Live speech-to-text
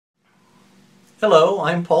Hello,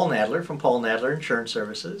 I'm Paul Nadler from Paul Nadler Insurance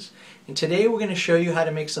Services, and today we're going to show you how to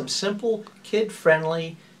make some simple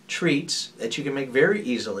kid-friendly treats that you can make very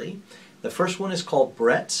easily. The first one is called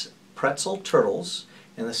Pretzel Turtles,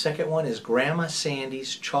 and the second one is Grandma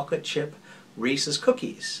Sandy's Chocolate Chip Reese's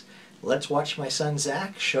Cookies. Let's watch my son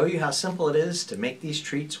Zach show you how simple it is to make these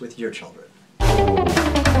treats with your children.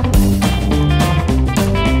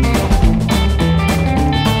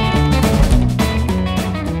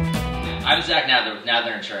 I'm Zach Nadler with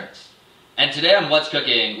Nadler Insurance. And today on What's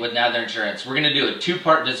Cooking with Nadler Insurance, we're going to do a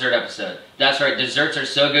two-part dessert episode. That's right, desserts are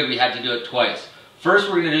so good we had to do it twice. First,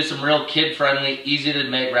 we're going to do some real kid-friendly,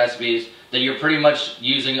 easy-to-make recipes that you're pretty much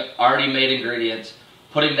using already made ingredients,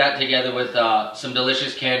 putting that together with some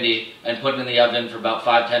delicious candy and putting it in the oven for about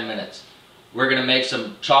 5-10 minutes. We're going to make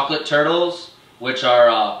some chocolate turtles, which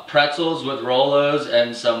are pretzels with Rollos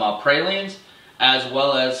and some pralines, as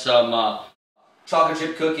well as some chocolate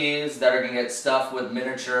chip cookies that are going to get stuffed with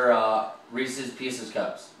miniature Reese's Pieces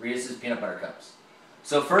cups, Reese's peanut butter cups.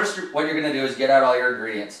 So first, what you're going to do is get out all your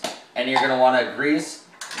ingredients, and you're going to want to grease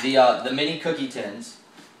the mini cookie tins.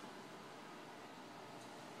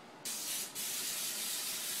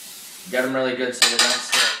 Get them really good so they don't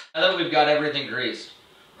stick. Now that we've got everything greased,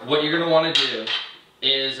 what you're going to want to do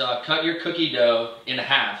is cut your cookie dough in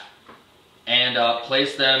half and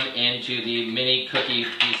place them into the mini cookie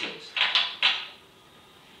pieces.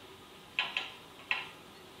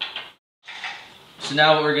 So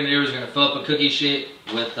now what we're going to do is we're going to fill up a cookie sheet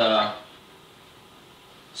with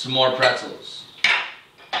some more pretzels.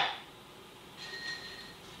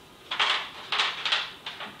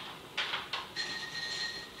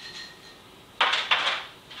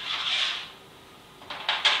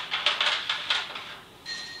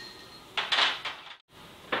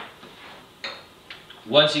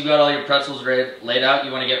 Once you've got all your pretzels laid out,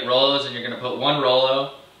 you want to get Rollos, and you're going to put one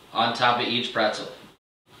Rollo on top of each pretzel.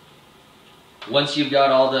 Once you've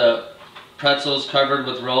got all the pretzels covered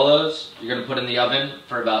with Rollos, you're going to put in the oven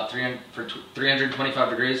for about 325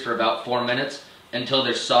 degrees for about 4 minutes until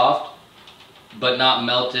they're soft, but not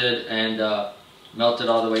melted and melted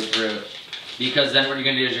all the way through. Because then what you're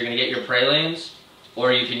going to do is you're going to get your pralines,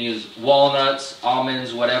 or you can use walnuts,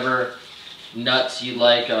 almonds, whatever nuts you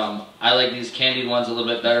like. I like these candied ones a little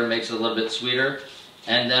bit better, makes it a little bit sweeter.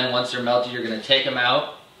 And then once they're melted, you're going to take them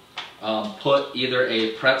out. Put either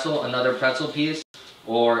a pretzel, another pretzel piece,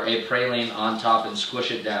 or a praline on top and squish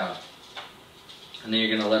it down. And then you're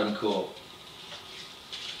going to let them cool.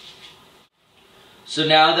 So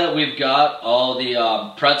now that we've got all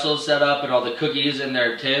the pretzels set up and all the cookies in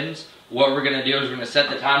their tins, what we're going to do is we're going to set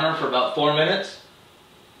the timer for about 4 minutes.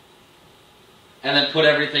 And then put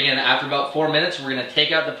everything in. After about 4 minutes, we're going to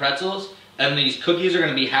take out the pretzels, and these cookies are going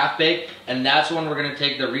to be half baked, and that's when we're going to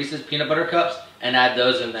take the Reese's peanut butter cups and add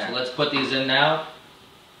those in there. So let's put these in now.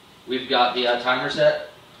 We've got the timer set.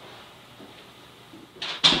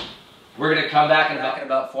 We're going to come back in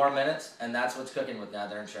about 4 minutes, and that's what's cooking with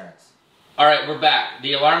Nadler Insurance. All right, we're back.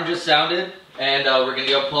 The alarm just sounded, and we're going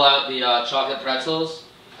to go pull out the chocolate pretzels,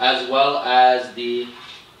 as well as the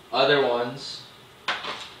other ones.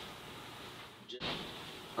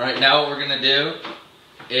 All right, now what we're going to do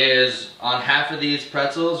is on half of these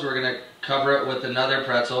pretzels, we're going to cover it with another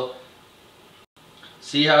pretzel.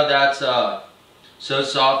 See how that's so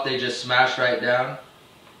soft they just smash right down?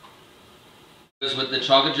 With the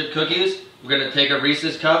chocolate chip cookies, we're going to take a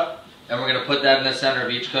Reese's cup and we're going to put that in the center of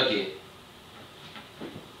each cookie.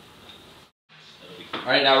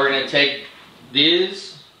 Alright, now we're going to take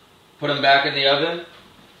these, put them back in the oven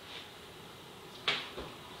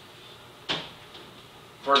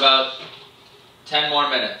for about 10 more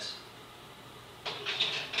minutes.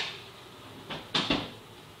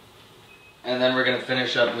 And then we're going to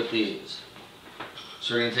finish up with these.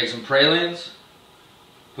 So we're going to take some pralines,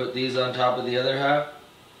 put these on top of the other half.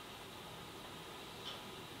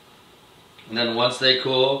 And then once they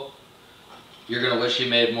cool, you're going to wish you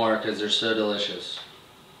made more because they're so delicious.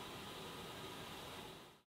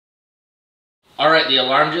 Alright, the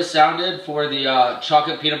alarm just sounded for the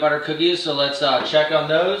chocolate peanut butter cookies, so let's check on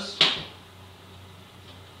those.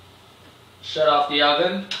 Shut off the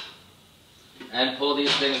oven and pull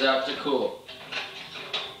these things out to cool.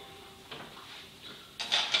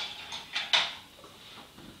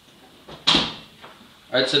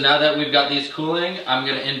 Alright, so now that we've got these cooling, I'm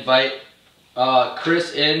going to invite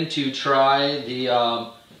Chris in to try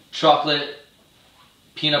the chocolate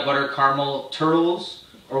peanut butter caramel turtles,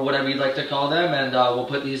 or whatever you'd like to call them, and we'll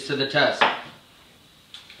put these to the test.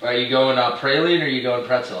 Are you going praline or are you going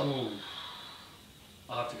pretzel?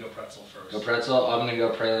 I'll have to go pretzel first. Go pretzel? I'm going to go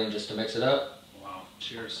praline just to mix it up. Wow.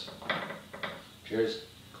 Cheers. Cheers.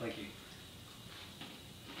 Clinky.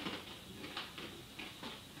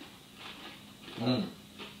 Mm.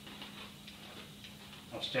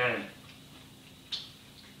 Outstanding.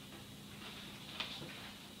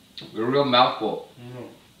 A real mouthful. Mm.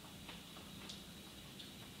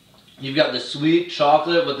 You've got the sweet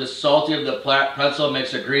chocolate with the salty of the pretzel.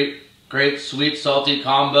 Makes a great sweet salty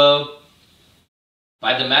combo.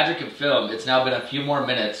 By the magic of film, it's now been a few more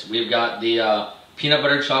minutes. We've got the peanut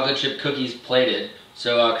butter chocolate chip cookies plated.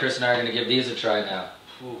 So Chris and I are going to give these a try now.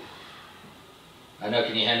 Ooh. I know,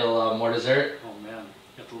 can you handle more dessert? Oh man,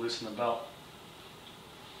 you have to loosen the belt.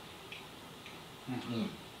 Mm.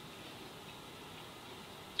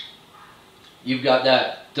 You've got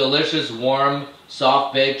that delicious, warm,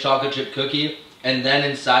 soft baked chocolate chip cookie, and then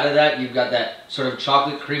inside of that, you've got that sort of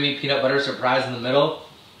chocolate creamy peanut butter surprise in the middle.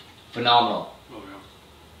 Phenomenal. Oh yeah.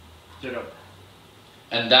 Ditto.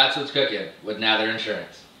 And that's what's cooking with Nadler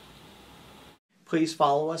Insurance. Please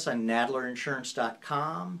follow us on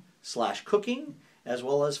nadlerinsurance.com/cooking, as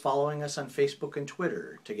well as following us on Facebook and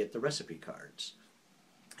Twitter to get the recipe cards.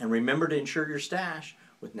 And remember to insure your stash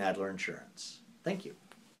with Nadler Insurance. Thank you.